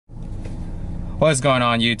What's going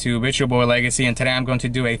on YouTube? It's your boy Legacy, and today I'm going to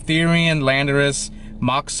do a Therian Landorus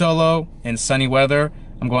mock solo in sunny weather.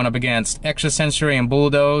 I'm going up against Extrasensory and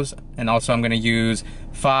Bulldoze, and also I'm going to use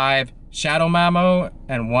 5 Shadow Mamo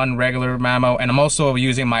and 1 regular Mamo, and I'm also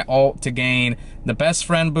using my ult to gain the best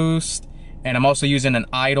friend boost, and I'm also using an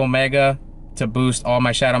idle mega to boost all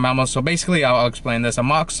my Shadow Mamos. So basically, I'll explain this. A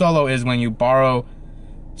mock solo is when you borrow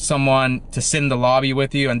someone to sit in the lobby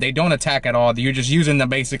with you, and they don't attack at all. You're just using them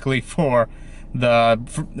basically for the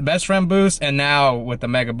best friend boost, and now with the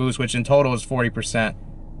mega boost, which in total is 40%.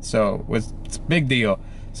 So it's a big deal.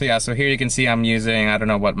 So yeah, so here you can see I'm using, I don't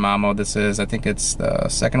know what Mamo this is. I think it's the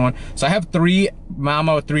second one. So I have 3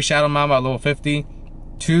 Shadow Mamo at level 50,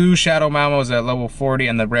 2 Shadow Mamos at level 40,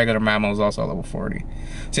 and the regular Mamo is also at level 40.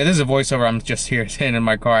 So yeah, this is a voiceover. I'm just here sitting in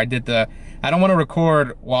my car. I don't want to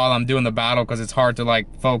record while I'm doing the battle because it's hard to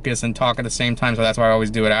like focus and talk at the same time, so that's why I always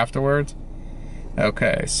do it afterwards.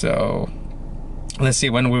 Okay, so let's see,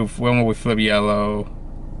 when will we flip yellow?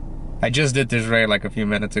 I just did this raid like a few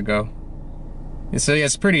minutes ago. So yeah,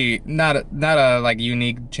 it's pretty, not a like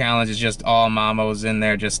unique challenge. It's just all Mamos in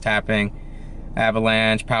there just tapping.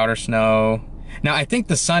 Avalanche, powder snow. Now I think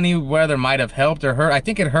the sunny weather might have helped or hurt. I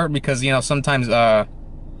think it hurt because, you know, sometimes I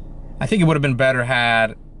think it would have been better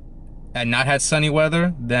had I not had sunny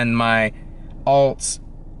weather. Then my alts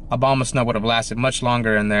Obama snow would have lasted much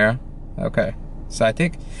longer in there. Okay. So I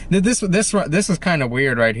think this is kind of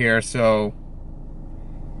weird right here. So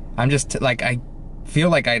I'm just like, I feel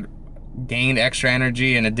like I gained extra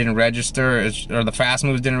energy and it didn't register, or the fast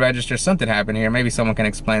moves didn't register. Something happened here. Maybe someone can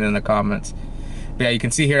explain it in the comments. But yeah, you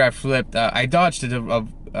can see here I flipped. I dodged to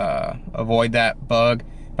avoid that bug,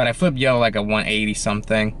 but I flipped yellow like a 180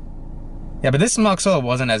 something. Yeah, but this mock solo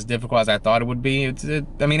wasn't as difficult as I thought it would be.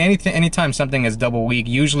 I mean, anytime something is double weak,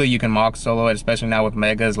 usually you can mock solo it, especially now with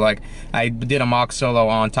megas. Like, I did a mock solo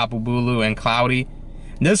on Tapu Bulu and Cloudy.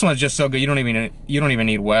 This one's just so good, you don't even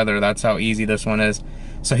need weather. That's how easy this one is.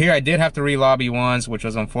 So here I did have to re-lobby once, which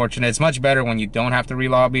was unfortunate. It's much better when you don't have to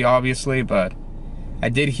re-lobby, obviously, but I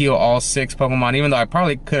did heal all 6 Pokemon, even though I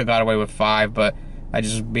probably could have got away with 5, but I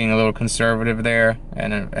just being a little conservative there,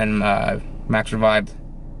 and max revived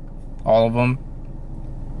all of them.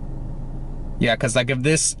 Yeah, because like if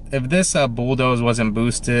this Bulldoze wasn't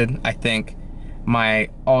boosted, I think my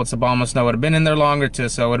ults Obama Snow would have been in there longer too,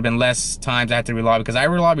 so it would have been less times I had to re-lobby, because I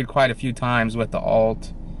re-lobbied quite a few times with the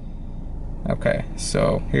ult. Okay,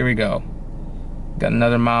 so here we go. Got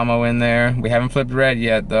another Mamo in there. We haven't flipped red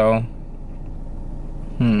yet though.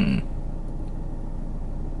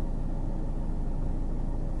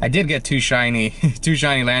 I did get 2 shiny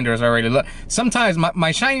Landorus already. Look, sometimes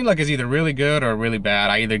my shiny luck is either really good or really bad.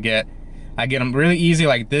 I get them really easy,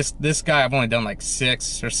 like this guy I've only done like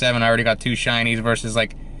 6 or 7. I already got 2 shinies, versus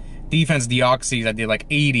like defense Deoxys I did like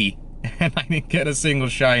 80 and I didn't get a single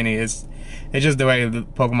shiny. It's just the way the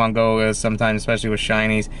Pokemon Go is sometimes, especially with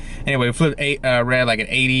shinies. Anyway, we flipped red like at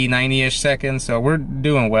 80, 90-ish seconds, so we're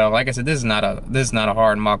doing well. Like I said, this is not a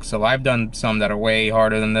hard mock solo. I've done some that are way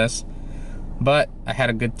harder than this, but I had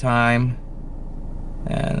a good time.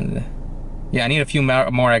 And yeah, I need a few more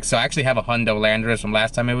XO. I actually have a Hundo Landorus from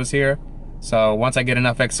last time it was here. So once I get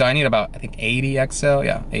enough XO, I need about, I think 80 XO.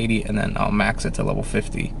 Yeah, 80, and then I'll max it to level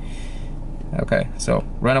 50. Okay, so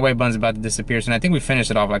Runaway Bun's about to disappear, so I think we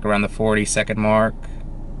finished it off like around the 40-second mark.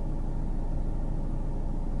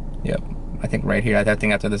 Yep, I think right here, I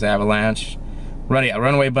think after this Avalanche.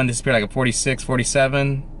 Runaway Bun disappeared like a 46,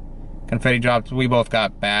 47. Confetti dropped. We both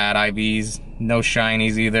got bad IVs. No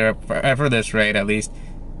shinies either, for this raid at least.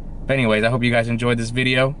 But anyways, I hope you guys enjoyed this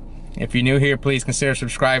video. If you're new here, please consider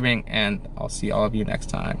subscribing, and I'll see all of you next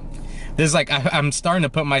time. This is like, I'm starting to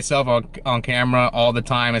put myself on camera all the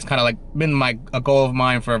time. It's kind of like been a goal of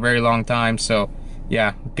mine for a very long time. So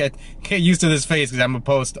yeah, get used to this face, because I'm gonna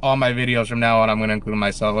post all my videos from now on. I'm gonna include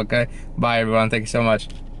myself. Okay, bye everyone. Thank you so much.